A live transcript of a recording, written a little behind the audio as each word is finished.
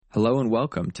Hello and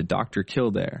welcome to Dr.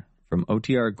 Kildare from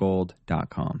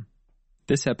OTRGold.com.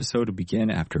 This episode will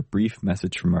begin after a brief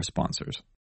message from our sponsors.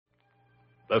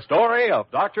 The story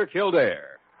of Dr.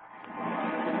 Kildare.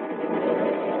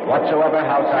 Whatsoever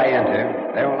house I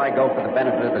enter, there will I go for the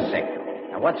benefit of the sick.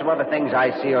 And whatsoever things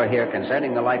I see or hear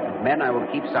concerning the life of men, I will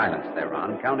keep silence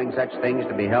thereon, counting such things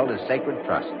to be held as sacred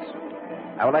trusts.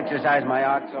 I will exercise my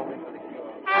art solely for the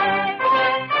cure.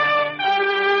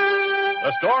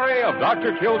 The story of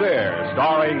Dr. Kildare,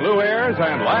 starring Lou Ayres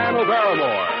and Lionel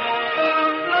Barrymore.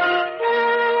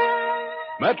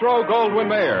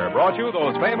 Metro-Goldwyn-Mayer brought you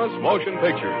those famous motion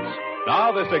pictures.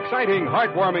 Now this exciting,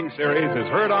 heartwarming series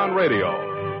is heard on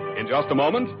radio. In just a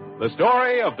moment, the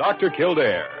story of Dr.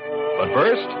 Kildare. But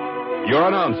first, your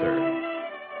announcer.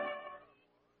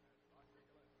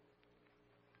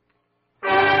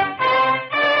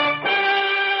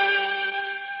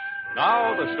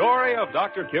 Now, the story of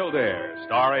Dr. Kildare,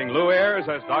 starring Lou Ayres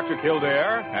as Dr.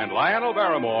 Kildare and Lionel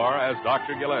Barrymore as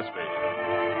Dr. Gillespie.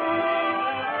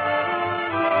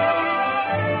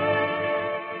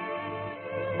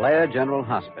 Blair General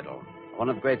Hospital, one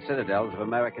of the great citadels of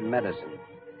American medicine.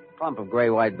 A clump of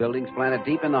gray-white buildings planted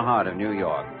deep in the heart of New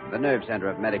York, the nerve center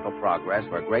of medical progress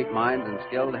where great minds and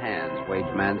skilled hands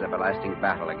wage man's everlasting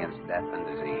battle against death and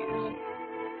disease.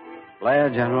 Blair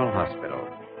General Hospital,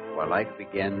 where life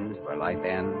begins, where life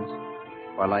ends,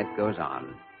 where life goes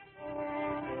on.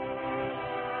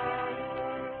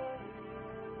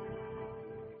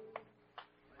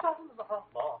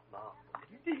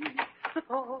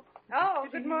 Oh,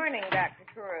 good morning, Dr.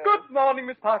 Carew. Good morning,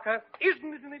 Miss Parker.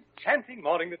 Isn't it an enchanting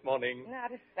morning this morning?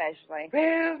 Not especially.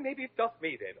 Well, maybe it's just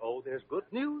me then. Oh, there's good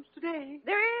news today.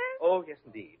 There is? Oh, yes,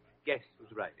 indeed. Guess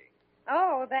who's writing?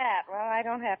 Oh, that. Well, I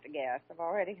don't have to guess. I've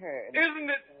already heard. Isn't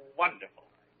it wonderful?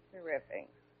 Terrific.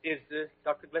 Is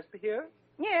Dr. Gillespie here?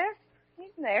 Yes,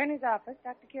 he's there in his office.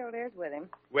 Dr. Kildare's with him.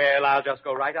 Well, I'll just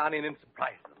go right on in and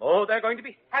surprise them. Oh, they're going to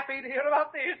be happy to hear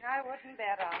about this. I wouldn't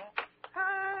bet on it.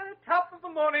 Top of the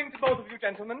morning to both of you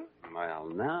gentlemen. Well,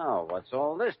 now, what's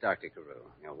all this, Dr. Carew?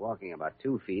 You're walking about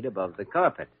 2 feet above the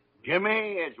carpet.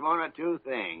 Jimmy, it's one of two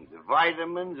things,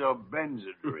 vitamins or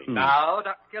Benzedrine. Now,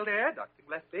 Dr. Kildare, Dr.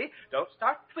 Gillespie, don't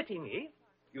start twitting me.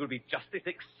 You'll be just as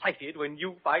excited when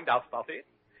you find out about it.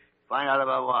 Find out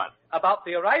about what? About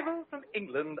the arrival from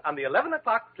England on the 11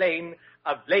 o'clock plane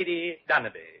of Lady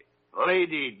Dunabee.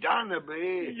 Lady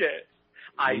Dunabee? Yes.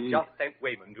 I just sent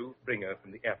Wayman to bring her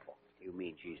from the airport. You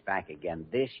mean she's back again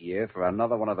this year for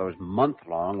another one of those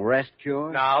month-long rest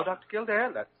cures? Now, Dr.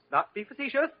 Kildare, let's not be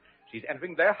facetious. She's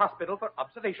entering their hospital for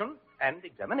observation and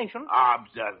examination.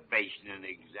 Observation and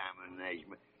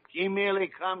examination. She merely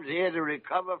comes here to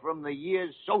recover from the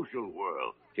year's social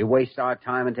whirl. She wastes our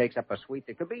time and takes up a suite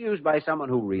that could be used by someone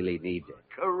who really needs it.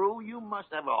 Carew, you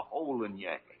must have a hole in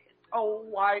your head.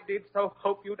 Oh, I did so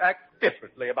hope you'd act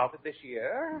differently about it this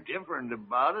year. Different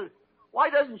about it? Why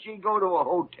doesn't she go to a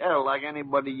hotel like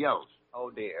anybody else? Oh,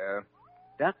 dear.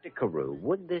 Dr. Carew,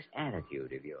 would this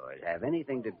attitude of yours have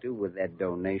anything to do with that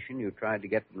donation you tried to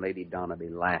get from Lady Dunabee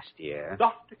last year?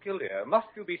 Dr. Kildare, must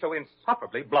you be so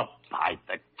insufferably blunt? By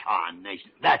the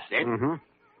tarnation. That's it. Mm-hmm.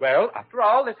 Well, after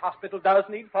all, this hospital does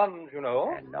need funds, you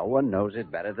know. And no one knows it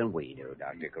better than we do,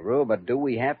 Dr. Carew, but do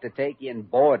we have to take in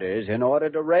boarders in order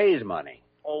to raise money?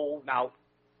 Oh, now,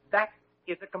 that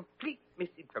is a complete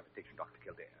misinterpretation, Dr.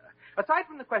 Kildare. Aside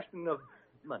from the question of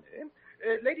money,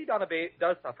 Lady Dunabee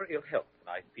does suffer ill health, and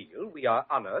I feel we are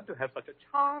honored to have such a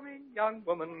charming young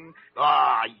woman.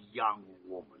 Ah, young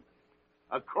woman.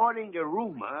 According to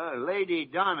rumor, Lady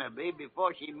Dunabee,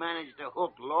 before she managed to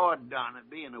hook Lord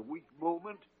Dunabee in a weak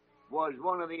movement, was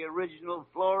one of the original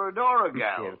Floridora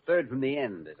gals. Yeah, third from the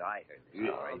end, as I heard the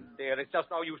story. Oh, dear, it's just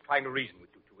no use trying to reason with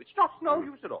you two. It's just no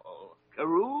use at all.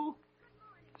 Carew,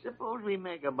 suppose we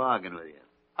make a bargain with you.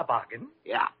 A bargain?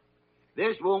 Yeah.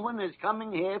 This woman is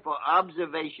coming here for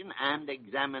observation and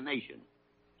examination.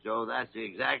 So that's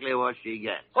exactly what she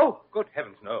gets. Oh, good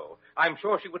heavens, no. I'm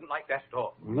sure she wouldn't like that at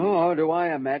all. Nor do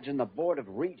I imagine the Board of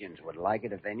Regents would like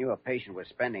it if they knew a patient was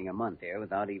spending a month here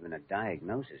without even a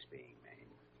diagnosis being made.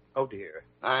 Oh, dear.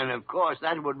 And, of course,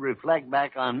 that would reflect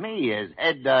back on me as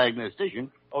head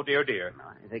diagnostician. Oh, dear, dear. No,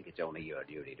 I think it's only your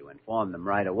duty to inform them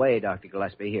right away, Dr.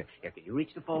 Gillespie. Here, can you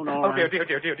reach the phone all right? Oh,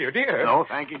 dear. No,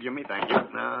 thank you, Jimmy, thank you.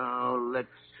 Now, let's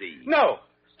see. No,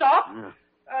 stop.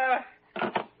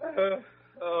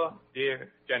 Oh, dear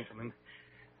gentlemen.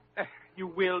 You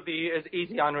will be as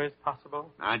easy on her as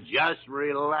possible. Now, just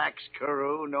relax,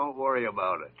 Carew. Don't worry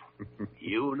about it.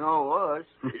 You know us.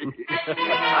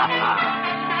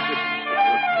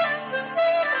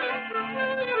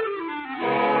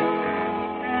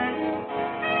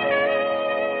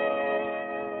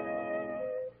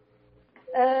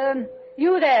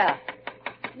 You there.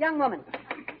 Young woman.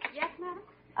 Yes, madam?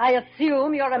 I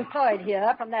assume you're employed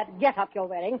here from that get-up you're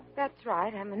wearing. That's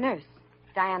right. I'm a nurse,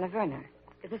 Diana Werner.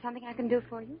 Is there something I can do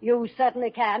for you? You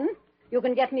certainly can. You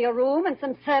can get me a room and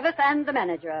some service and the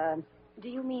manager. Do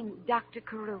you mean Dr.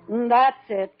 Carew? That's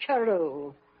it,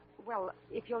 Carew. Well,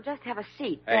 if you'll just have a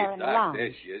seat Hey, there in the Doc, lounge.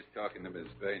 there she is, talking to Miss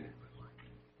Vane.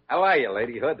 How are you,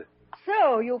 Lady Hood?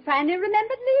 So, you finally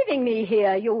remembered leaving me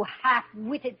here, you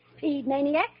half-witted speed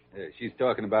maniac? She's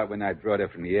talking about when I brought her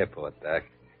from the airport, Doc.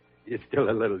 You're still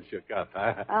a little shook up,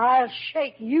 huh? I'll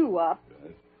shake you up.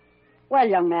 Well,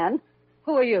 young man,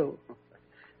 who are you?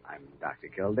 I'm Dr.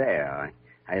 Kildare.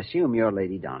 I assume you're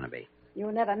Lady Dunabee.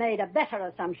 You never made a better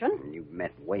assumption. You've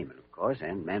met Wayman, of course,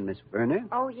 and Miss Werner.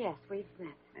 Oh, yes, we've met.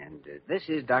 And this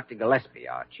is Dr. Gillespie,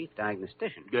 our chief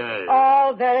diagnostician.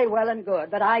 All very well and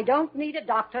good, but I don't need a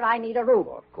doctor. I need a room.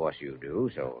 Well, of course you do,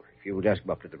 so if you will just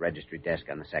go up to the registry desk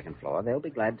on the second floor, they'll be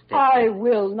glad to take I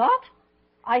will not.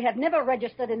 I have never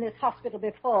registered in this hospital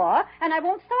before, and I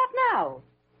won't start now.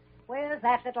 Where's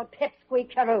that little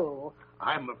pipsqueak Carew?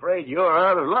 I'm afraid you're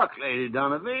out of luck, Lady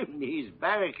Dunabee. He's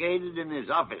barricaded in his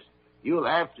office. You'll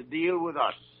have to deal with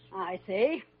us. I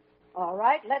see. All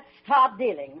right, let's start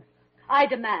dealing. I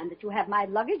demand that you have my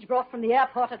luggage brought from the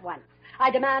airport at once.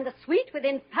 I demand a suite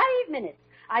within 5 minutes.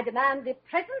 I demand the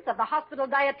presence of the hospital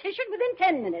dietitian within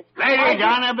 10 minutes. Lady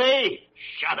Dunabee,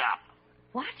 shut up.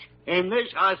 What? In this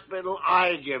hospital,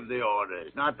 I give the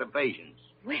orders, not the patients.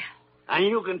 Well. And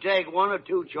you can take one or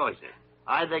two choices.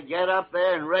 Either get up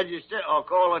there and register or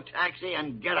call a taxi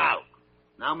and get out.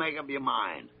 Now make up your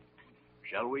mind.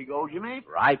 Shall we go, Jimmy?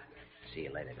 Right. See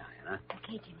you later, Diana.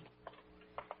 Okay, Jimmy.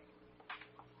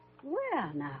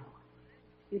 Well, now,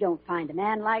 you don't find a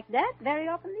man like that very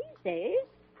often these days.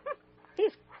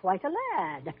 He's quite a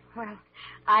lad. Well,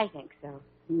 I think so.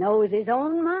 Knows his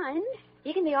own mind.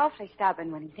 He can be awfully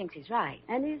stubborn when he thinks he's right.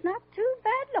 And he's not too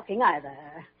bad looking either.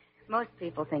 Most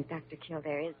people think Dr.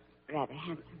 Kildare is rather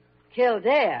handsome.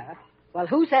 Kildare? Well,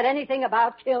 who said anything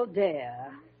about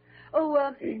Kildare?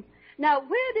 Oh, now,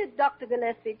 where did Dr.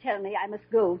 Gillespie tell me I must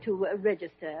go to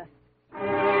register?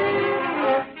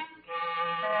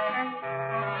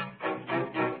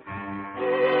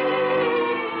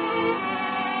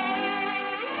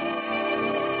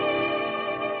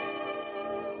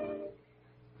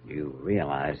 You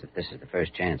realize that this is the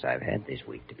first chance I've had this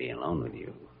week to be alone with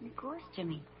you. Of course,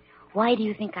 Jimmy. Why do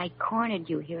you think I cornered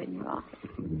you here in your office?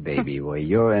 Baby, where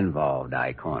you're involved,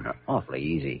 I corner awfully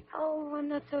easy. Oh, I'm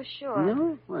not so sure.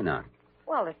 No? Why not?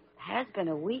 Well, it has been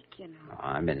a week, you know. Oh,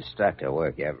 I've been stuck to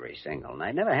work every single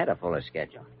night. Never had a fuller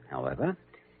schedule. However,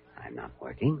 I'm not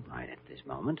working right at this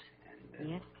moment. And,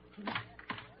 Yes?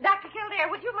 Dr. Kildare,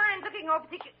 would you mind looking over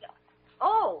the...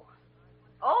 Oh,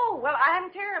 well, I'm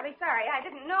terribly sorry. I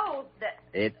didn't know that...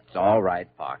 It's all right,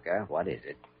 Parker. What is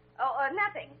it? Oh,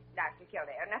 nothing, Dr.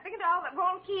 Kildare. Nothing at all. That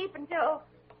won't keep until...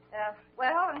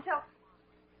 until...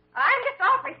 I'm just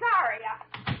awfully sorry.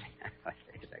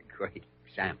 There's a great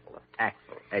example of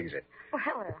tactful exit, Well,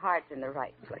 her heart's in the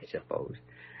right I place. suppose.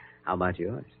 How about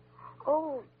yours?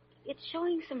 Oh, it's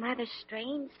showing some rather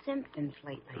strange symptoms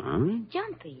lately. Huh?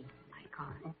 Jumpy, I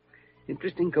call it.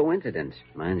 Interesting coincidence.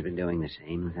 Mine's been doing the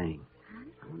same thing.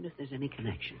 I wonder if there's any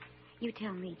connection. You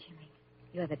tell me, Jimmy.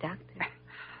 You're the doctor.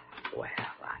 Well,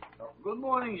 Good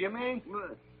morning, Jimmy.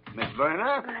 Miss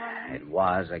Werner? it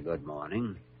was a good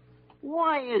morning.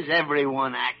 Why is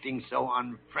everyone acting so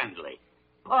unfriendly?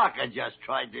 Parker just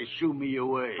tried to shoo me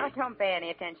away. Oh, don't pay any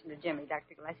attention to Jimmy,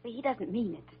 Dr. Gillespie. He doesn't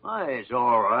mean it. Why, it's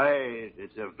all right.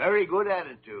 It's a very good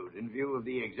attitude in view of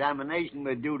the examination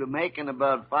we're due to make in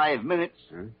about 5 minutes.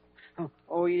 Huh?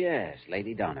 Oh, yes,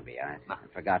 Lady Dunabee.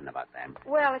 I've forgotten about that.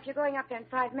 Well, if you're going up there in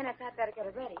 5 minutes, I'd better get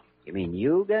it ready. You mean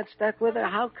you got stuck with her?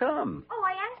 How come? Oh,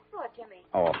 I asked for it, Jimmy.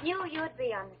 Oh. Knew you'd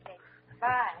be on the case.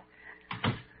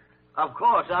 Bye. Of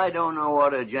course, I don't know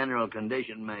what a general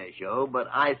condition may show, but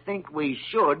I think we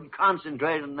should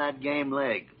concentrate on that game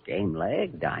leg. Game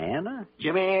leg, Diana?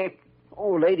 Jimmy?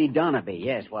 Oh, Lady Dunabee,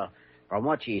 yes. Well, from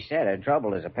what she said, her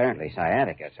trouble is apparently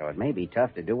sciatica, so it may be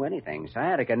tough to do anything.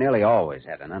 Sciatica nearly always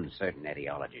had an uncertain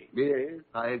etiology. Yes,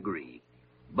 I agree.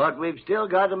 But we've still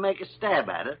got to make a stab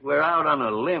at it. We're out on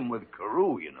a limb with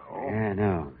Carew, you know. Yeah, I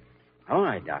know. All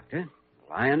right, Doctor.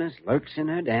 Lioness lurks in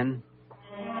her den.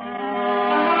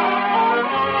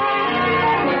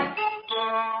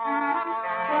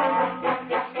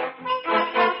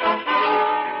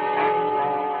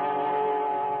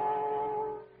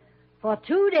 For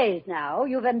 2 days now,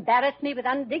 you've embarrassed me with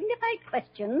undignified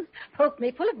questions, poked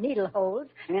me full of needle holes,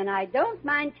 and I don't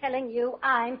mind telling you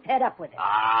I'm fed up with it.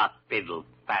 Fiddle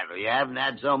faddle. You haven't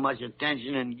had so much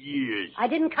attention in years. I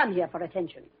didn't come here for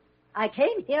attention. I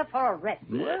came here for a rest.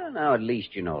 Well, now at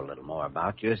least you know a little more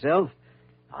about yourself.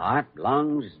 Heart,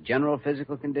 lungs, general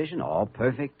physical condition, all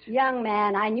perfect. Young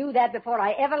man, I knew that before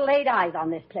I ever laid eyes on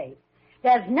this place.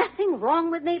 There's nothing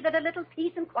wrong with me that a little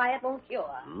peace and quiet won't cure.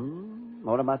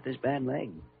 What about this bad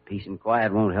leg? Peace and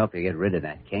quiet won't help you get rid of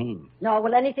that cane. Nor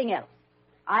will anything else.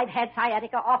 I've had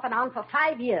sciatica off and on for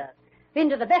 5 years. Been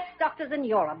to the best doctors in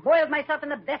Europe. Boiled myself in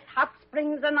the best hot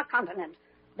springs on the continent.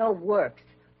 The works.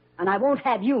 And I won't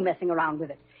have you messing around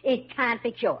with it. It can't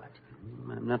be cured.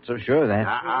 I'm not so sure of that.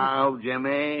 Oh,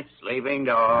 Jimmy, sleeping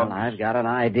dog. Well, I've got an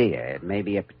idea. It may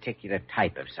be a particular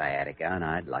type of sciatica, and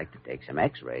I'd like to take some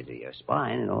x-rays of your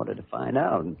spine in order to find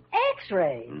out.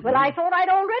 X-rays? Mm-hmm. Well, I thought I'd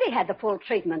already had the full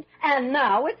treatment, and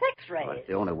now it's x-rays. Well, it's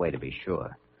the only way to be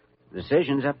sure. The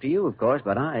decision's up to you, of course,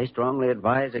 but I strongly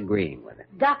advise agreeing with it.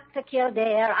 Dr.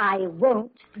 Kildare, I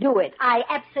won't do it. I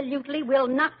absolutely will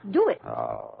not do it.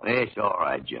 Oh. It's all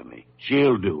right, Jimmy.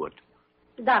 She'll do it.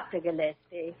 Dr.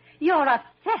 Gillespie, you're a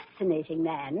fascinating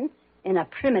man in a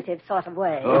primitive sort of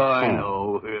way. Oh, I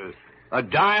know. A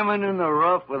diamond in the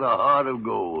rough with a heart of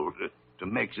gold. To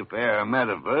mix a pair of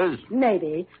metaphors.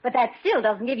 Maybe, but that still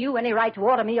doesn't give you any right to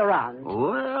order me around.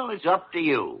 Well, it's up to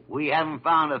you. We haven't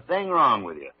found a thing wrong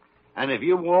with you. And if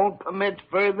you won't permit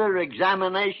further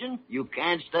examination, you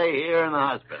can't stay here in the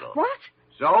hospital. What?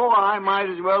 So I might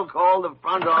as well call the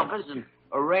front office and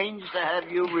arrange to have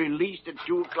you released at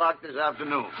 2 o'clock this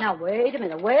afternoon. Now, wait a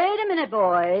minute,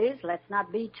 boys. Let's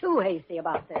not be too hasty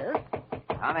about this.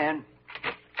 Come in.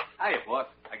 Hiya, boss.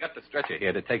 I got the stretcher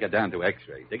here to take her down to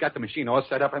X-ray. They got the machine all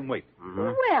set up and waiting.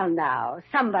 Mm-hmm. Well, now,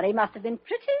 somebody must have been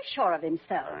pretty sure of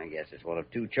himself. I guess it's one of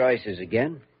two choices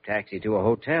again. Taxi to a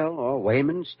hotel or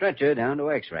Wayman's stretcher down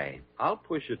to X-ray. I'll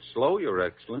push it slow, Your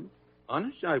Excellence.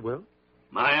 Honest, I will.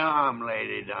 My arm,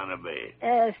 Lady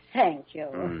Dunabee. Thank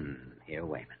you. Here,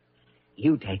 Wayman.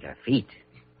 You take her feet.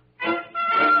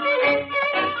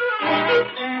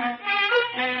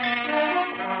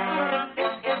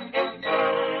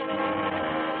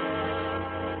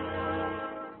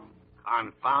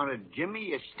 Confounded, Jimmy,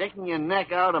 you're sticking your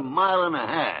neck out 1.5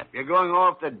 miles. You're going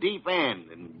off the deep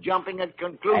end and jumping at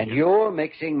conclusions. And you're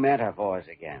mixing metaphors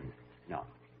again. No,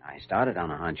 I started on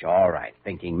a hunch, all right,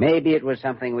 thinking maybe it was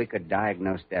something we could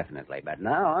diagnose definitely, but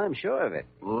now I'm sure of it.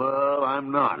 Well,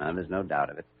 I'm not. No, there's no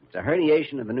doubt of it. It's a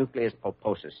herniation of the nucleus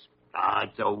pulposus.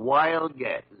 It's a wild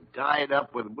guess, tied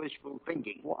up with wishful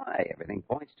thinking. Why? Everything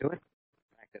points to it.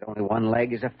 The fact that only one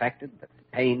leg is affected, that the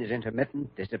pain is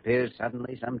intermittent, disappears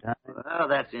suddenly sometimes. Well,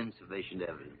 that's insufficient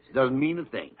evidence. Doesn't mean a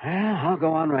thing. Well, I'll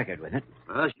go on record with it.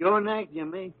 That's your neck,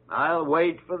 Jimmy. I'll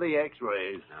wait for the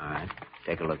x-rays. All right.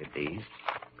 Take a look at these.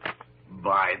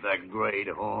 By the great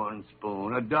horn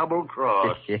spoon, a double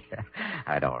cross. Yeah,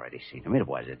 I'd already seen them. It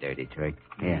was a dirty trick.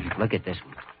 Here, look at this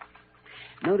one.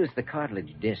 Notice the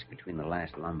cartilage disc between the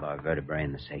last lumbar vertebrae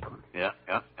and the sacrum. Yeah.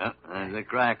 There's a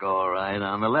crack, all right,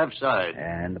 on the left side.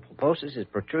 And the pulposus is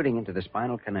protruding into the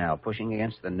spinal canal, pushing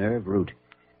against the nerve root.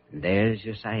 And there's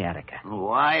your sciatica.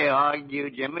 Why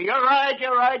argue, Jimmy? You're right.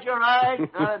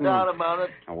 No doubt about it.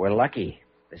 We're lucky.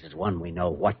 This is one we know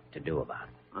what to do about.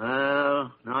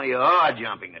 Well, now you are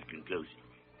jumping at conclusions.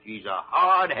 She's a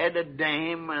hard-headed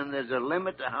dame, and there's a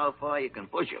limit to how far you can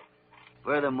push her.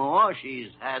 Furthermore, she's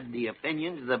had the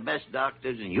opinions of the best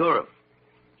doctors in Europe.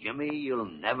 Jimmy, you'll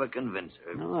never convince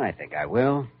her. No, I think I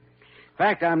will. In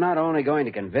fact, I'm not only going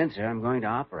to convince her, I'm going to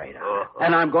operate her.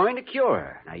 And I'm going to cure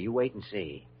her. Now, you wait and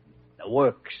see. The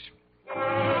works.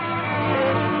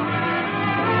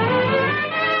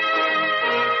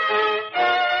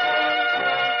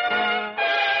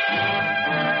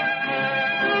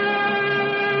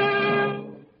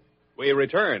 We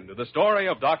return to the story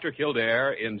of Dr.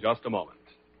 Kildare in just a moment.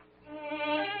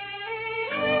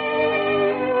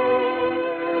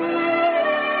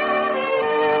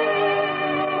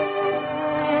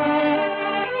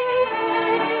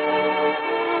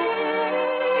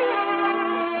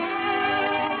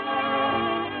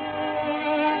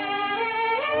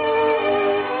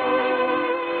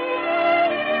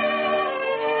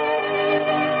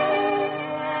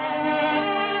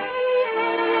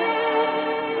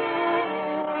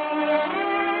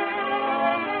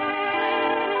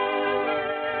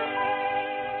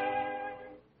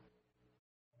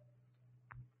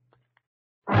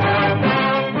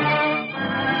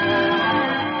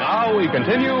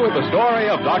 Continue with the story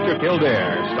of Dr.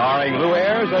 Kildare, starring Lou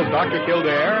Ayres as Dr.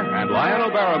 Kildare and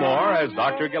Lionel Barrymore as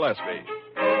Dr. Gillespie.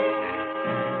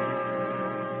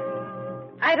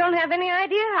 I don't have any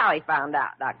idea how he found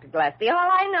out, Dr. Gillespie. All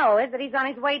I know is that he's on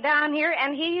his way down here,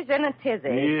 and he's in a tizzy.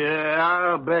 Yeah,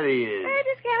 I'll bet he is. I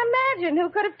just can't imagine who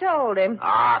could have told him.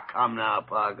 Ah, come now,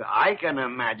 Pug. I can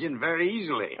imagine very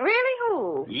easily. Really,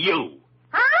 who? You.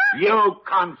 Huh? You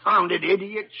confounded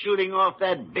idiot shooting off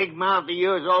that big mouth of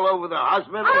yours all over the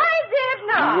hospital. I did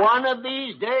not. One of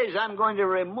these days, I'm going to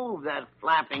remove that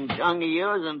flapping tongue of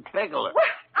yours and pickle it. Well,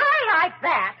 I like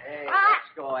that. Hey,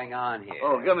 what's going on here?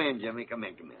 Oh, come in, Jimmy. Come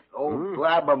in. Old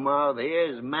Blabbermouth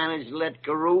here's managed to let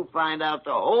Carew find out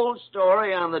the whole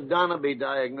story on the Dunabee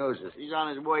diagnosis. He's on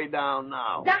his way down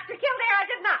now. Dr. Kildare, I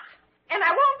did not. And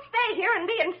I won't stay here and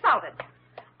be insulted.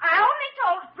 I only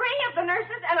told 3 of the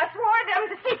nurses, and I swore them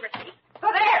to secrecy. So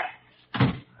there.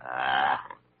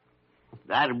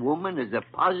 That woman is a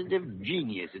positive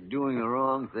genius at doing the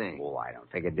wrong thing. Oh, I don't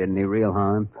think it did any real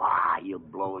harm. Why, you'll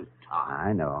blow his top.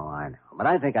 I know. But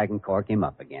I think I can cork him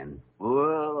up again.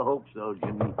 Well, I hope so,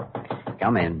 Jimmy.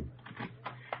 Come in.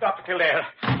 Dr. Kildare.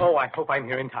 Oh, I hope I'm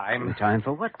here in time. In time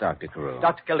for what, Dr. Carew?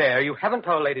 Dr. Kildare, you haven't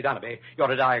told Lady Dunabee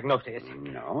your diagnosis.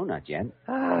 No, not yet.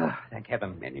 Thank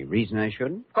heaven. Any reason I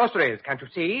shouldn't? Of course there is, can't you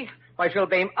see? Why, she'll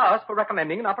blame us for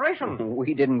recommending an operation.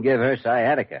 We didn't give her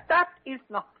sciatica. That is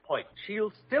not the point.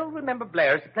 She'll still remember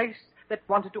Blair as the place that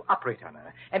wanted to operate on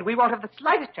her. And we won't have the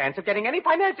slightest chance of getting any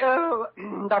financial...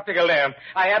 Dr. Kildare,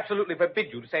 I absolutely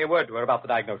forbid you to say a word to her about the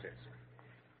diagnosis.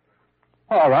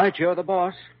 All right, you're the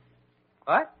boss.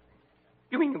 What?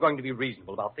 You mean you're going to be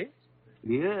reasonable about this?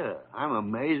 Yeah, I'm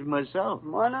amazed myself.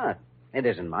 Why not? It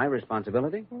isn't my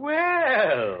responsibility.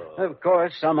 Well... Of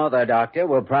course, some other doctor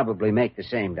will probably make the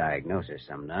same diagnosis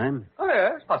sometime. Oh,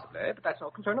 yes, possibly, but that's no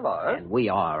concern of ours. And we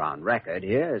are on record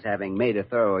here as having made a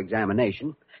thorough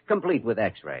examination, complete with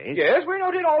x-rays. Yes, we're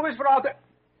noted always for our... What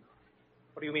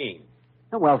do you mean?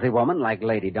 A wealthy woman like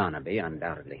Lady Dunabee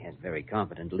undoubtedly has very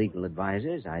competent legal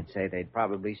advisors. I'd say they'd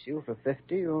probably sue for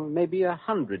 $50 or maybe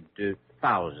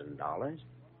 $100,000.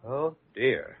 Oh,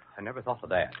 dear. I never thought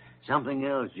of that. Something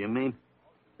else, Jimmy.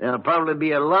 There'll probably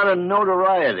be a lot of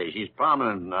notoriety. She's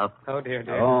prominent enough. Oh, dear.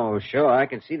 Oh, sure. I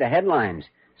can see the headlines.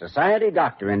 Society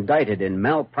doctor indicted in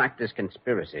malpractice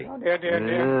conspiracy. Oh,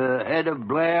 dear. Head of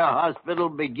Blair Hospital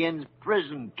begins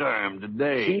prison term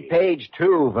today. See page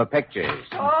 2 for pictures.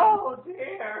 Oh,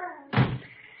 dear.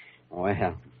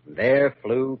 Well, there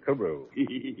flew Carew.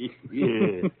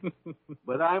 Yeah.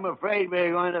 But I'm afraid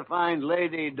we're going to find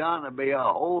Lady Dunabee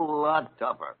a whole lot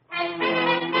tougher.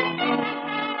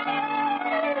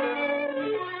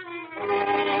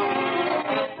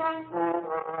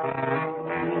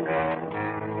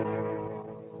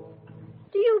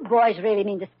 Do you boys really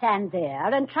mean to stand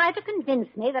there and try to convince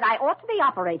me that I ought to be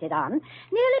operated on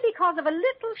merely because of a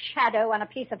little shadow on a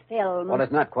piece of film? Well,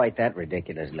 it's not quite that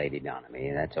ridiculous, Lady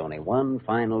Dunabee. That's only one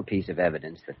final piece of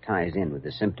evidence that ties in with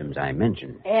the symptoms I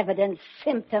mentioned. Evidence,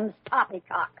 symptoms,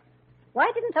 poppycock. Why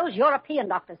didn't those European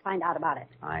doctors find out about it?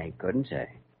 I couldn't say.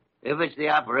 If it's the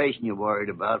operation you're worried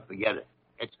about, forget it.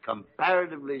 It's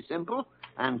comparatively simple,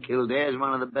 and Kildare's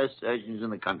one of the best surgeons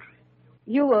in the country.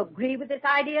 You agree with this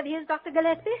idea of his, Dr.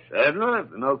 Gillespie? Certainly,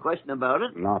 no question about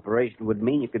it. An operation would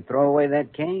mean you could throw away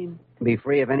that cane, be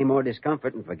free of any more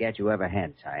discomfort, and forget you ever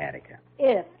had sciatica.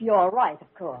 If you're right,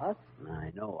 of course. I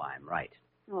know I'm right.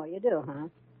 Oh, you do, huh?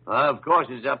 Of course,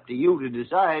 it's up to you to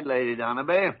decide, Lady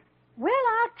Dunabee. Well,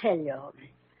 I'll tell you.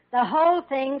 The whole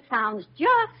thing sounds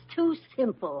just too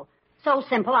simple. So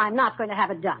simple, I'm not going to have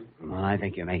it done. Well, I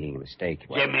think you're making a mistake.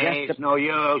 Jimmy, it's no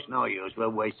use. We're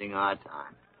wasting our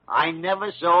time. I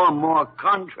never saw a more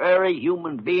contrary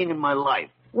human being in my life.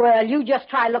 Well, you just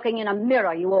try looking in a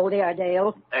mirror, you old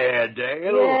Airedale.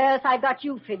 Airedale? Yes, I got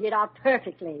you figured out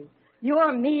perfectly.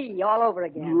 You're me all over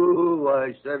again. Ooh,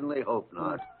 I certainly hope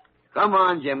not. Come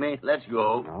on, Jimmy. Let's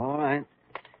go. All right.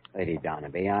 Lady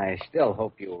Dunabee, I still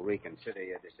hope you'll reconsider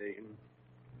your decision.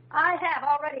 I have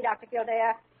already, Dr.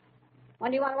 Kildare.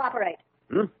 When do you want to operate?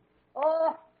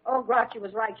 Oh, Grouchy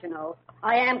was right, you know.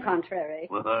 I am contrary.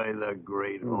 Why, the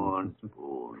great horn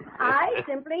spoon. I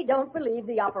simply don't believe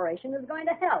the operation is going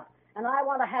to help. And I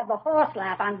want to have the horse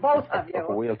laugh on both of you.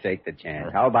 We'll take the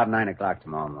chance. How about 9 o'clock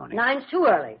tomorrow morning? 9's too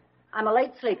early. I'm a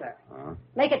late sleeper.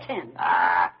 Make it 10.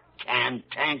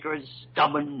 Cantankerous,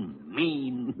 stubborn,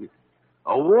 mean.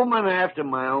 A woman after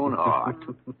my own heart.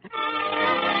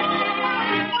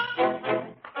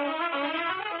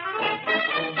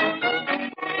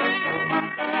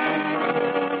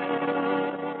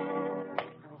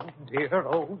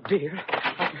 Oh, dear.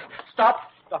 Stop,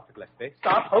 Dr. Gillespie.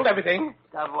 Stop. Hold everything.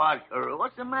 Stop what, Carew?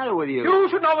 What's the matter with you? You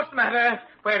should know what's the matter.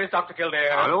 Where is Dr.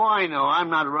 Kildare? How do I know? I'm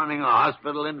not running a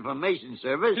hospital information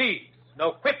service. Please,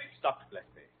 no quips, Dr. Gillespie.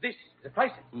 This Is it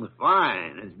pricey?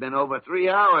 Fine. It's been over 3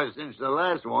 hours since the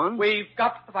last one. We've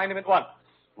got to find him at once.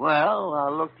 Well,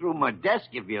 I'll look through my desk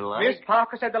if you like. Miss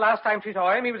Parker said the last time she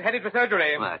saw him, he was headed for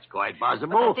surgery. Well, that's quite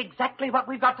possible. That's exactly what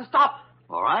we've got to stop.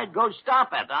 All right, go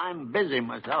stop it. I'm busy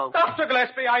myself. Dr.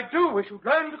 Gillespie, I do wish you'd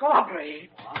learn to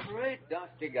cooperate. Cooperate,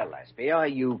 Dr. Gillespie? Are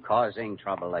you causing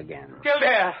trouble again?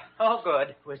 Kildare. Oh,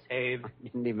 good. We're saved. I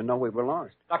didn't even know we were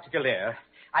lost. Dr. Kildare,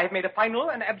 I have made a final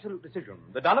and absolute decision.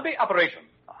 The Dunabee operation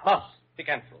must be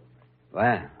cancelled.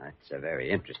 Well, that's a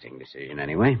very interesting decision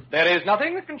anyway. There is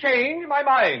nothing that can change my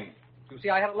mind. You see,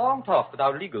 I had a long talk with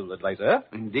our legal advisor.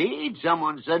 Indeed,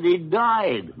 someone said he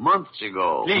died months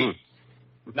ago. Please.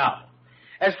 Now,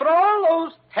 as for all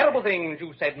those terrible things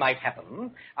you said might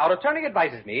happen, our attorney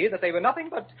advises me that they were nothing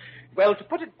but, well, to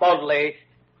put it baldly,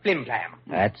 flim-flam.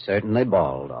 That's certainly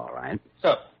bald, all right.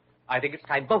 So, I think it's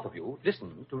time both of you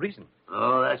listen to reason.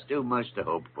 Oh, that's too much to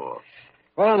hope for.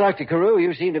 Well, Dr. Carew,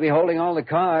 you seem to be holding all the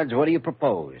cards. What do you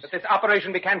propose? That this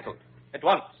operation be cancelled at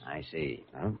once. I see.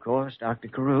 Of course, Dr.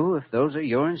 Carew, if those are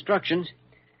your instructions,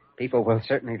 people will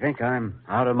certainly think I'm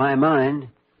out of my mind.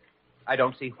 I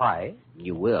don't see why.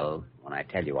 You will when I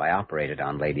tell you I operated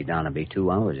on Lady Dunabee 2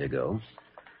 hours ago.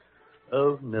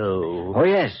 Oh, no. Oh,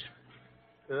 yes.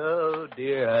 Oh,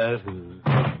 dear.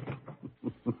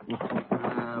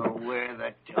 Where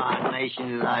the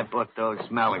tarnation did I put those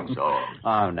smelling salts?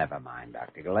 Oh, never mind,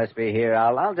 Dr. Gillespie. Here,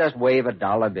 I'll just wave a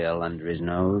dollar bill under his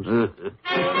nose.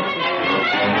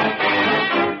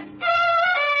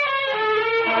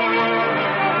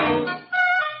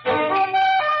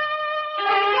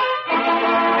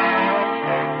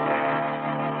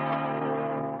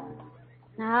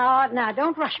 Now,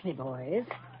 don't rush me, boys.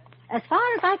 As far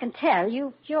as I can tell,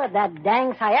 you cured that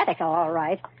dang sciatica all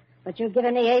right. But you've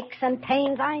given me aches and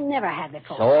pains I never had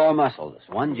before. Sore muscles.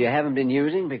 Ones you haven't been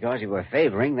using because you were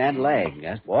favoring that leg.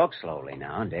 Just walk slowly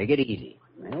now and take it easy.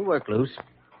 It'll work loose.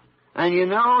 And you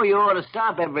know, you ought to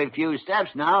stop every few steps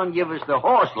now and give us the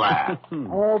horse laugh.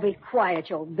 Oh, be quiet,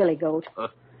 you old billy goat.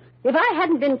 If I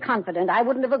hadn't been confident, I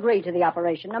wouldn't have agreed to the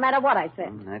operation, no matter what I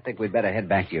said. I think we'd better head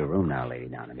back to your room now, Lady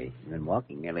Dunabee. You've been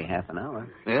walking nearly half an hour.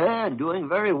 Yeah, doing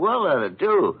very well at it,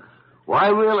 too. Why,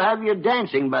 we'll have you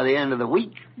dancing by the end of the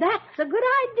week. That's a good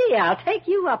idea. I'll take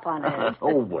you up on it.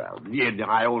 Oh, well,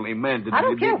 I only meant it. I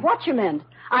don't care what you meant.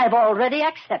 I've already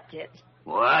accepted.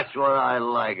 Well, that's what I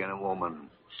like in a woman.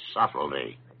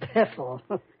 Subtlety. Piffle.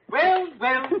 Well.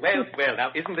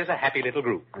 Now, isn't this a happy little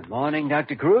group? Good morning,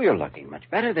 Dr. Carew. You're looking much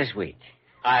better this week.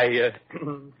 I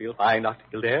feel fine, Dr.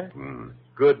 Kildare.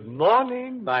 Good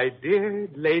morning, my dear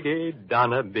Lady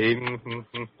Dunabee.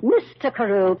 Mr.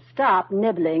 Carew, stop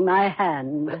nibbling my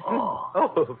hand.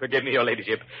 Oh, forgive me, your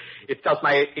ladyship. It's just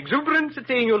my exuberance at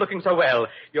seeing you looking so well.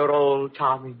 Your old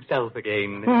charming self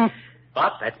again.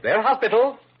 But that's their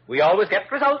hospital. We always get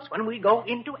results when we go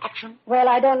into action. Well,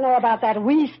 I don't know about that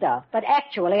we stuff, but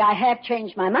actually I have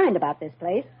changed my mind about this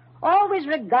place. Always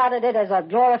regarded it as a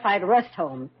glorified rest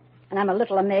home. And I'm a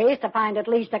little amazed to find at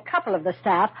least a couple of the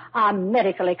staff are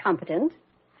medically competent.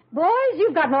 Boys,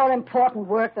 you've got more important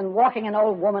work than walking an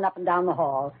old woman up and down the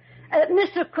hall.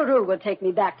 Mr. Carew will take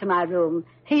me back to my room.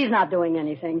 He's not doing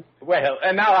anything. Well,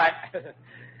 now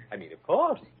I mean, of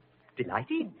course.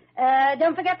 Delighted.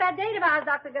 Don't forget that date of ours,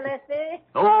 Dr. Gillespie.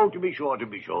 Oh, to be sure,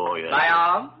 yes. My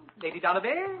arm, Lady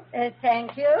Dunabee.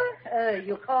 Thank you.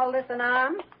 You call this an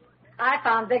arm? I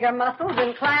found bigger muscles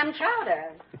in clam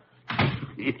chowder.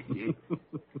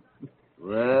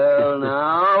 Well,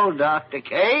 now, Dr.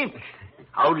 K,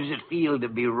 how does it feel to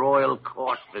be royal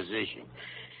court physician?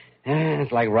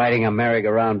 It's like riding a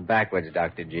merry-go-round backwards,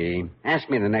 Dr. G. Ask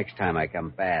me the next time I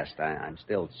come past. I'm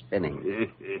still spinning.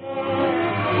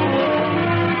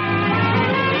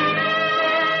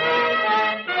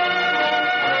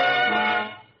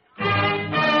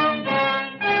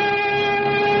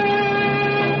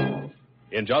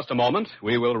 In just a moment,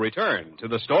 we will return to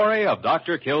the story of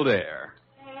Dr. Kildare.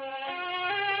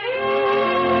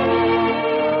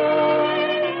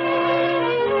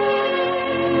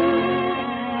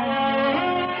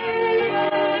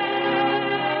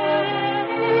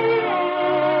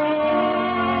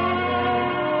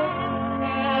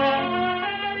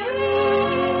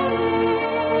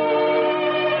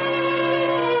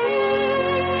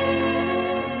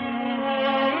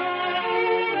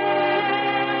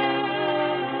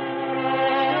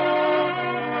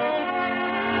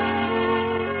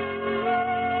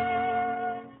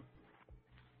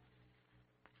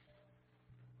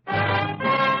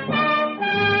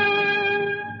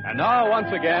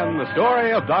 Once again, the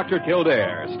story of Dr.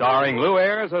 Kildare, starring Lou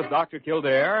Ayres as Dr.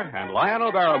 Kildare and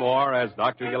Lionel Barrymore as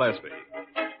Dr. Gillespie.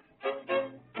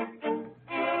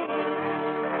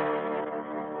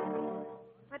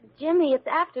 Jimmy, it's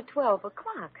after 12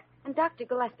 o'clock. And Dr.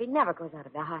 Gillespie never goes out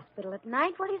of the hospital at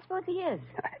night. What do you suppose he is?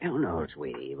 I don't know,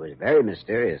 sweetie. He was very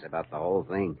mysterious about the whole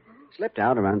thing. Slipped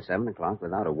out around 7 o'clock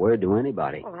without a word to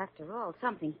anybody. Well, after all,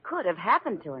 something could have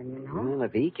happened to him, you know. Well,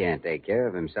 if he can't take care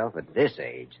of himself at this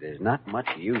age, there's not much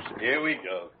use in it. Here we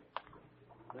go.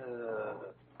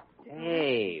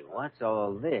 Hey, what's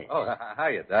all this? Oh,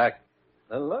 hiya, Doc.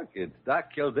 Look, it's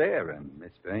Doc Kildare and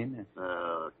Miss Vane.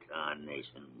 Oh,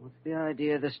 carnation. What's the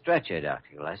idea of the stretcher,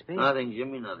 Dr. Gillespie? Nothing,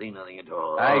 Jimmy, nothing at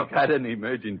all. I got an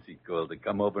emergency call to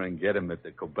come over and get him at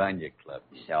the Cobania Club.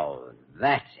 So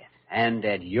that's it. And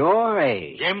at your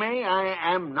age. Jimmy,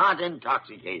 I am not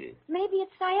intoxicated. Maybe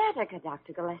it's sciatica,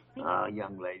 Dr. Gillespie. Oh,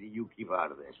 young lady, you keep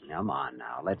out of this. Come on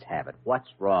now, let's have it. What's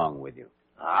wrong with you?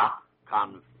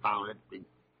 Confound it.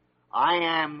 I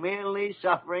am merely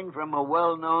suffering from a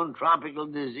well-known tropical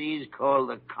disease called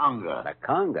the conga. The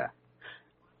conga?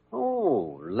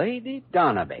 Oh, Lady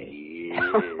Dunabee.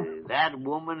 Yeah, that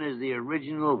woman is the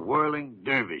original whirling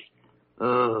dervish.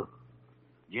 Oh,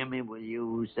 Jimmy, will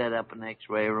you set up an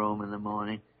X-ray room in the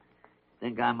morning?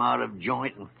 Think I'm out of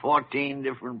joint in 14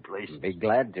 different places. Be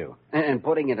glad to. And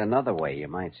putting it another way, you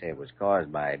might say it was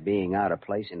caused by being out of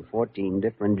place in 14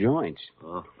 different joints.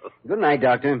 Oh. Good night,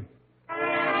 Doctor.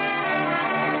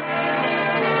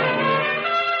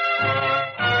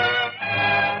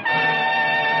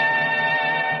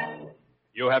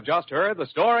 You have just heard the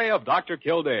story of Dr.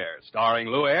 Kildare, starring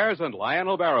Lou Ayres and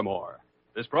Lionel Barrymore.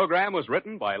 This program was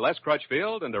written by Les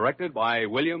Crutchfield and directed by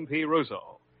William P.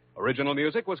 Russo. Original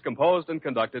music was composed and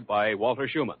conducted by Walter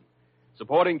Schumann.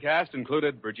 Supporting cast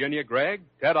included Virginia Gregg,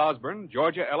 Ted Osborne,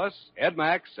 Georgia Ellis, Ed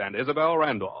Max, and Isabel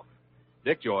Randolph.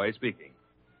 Dick Joy speaking.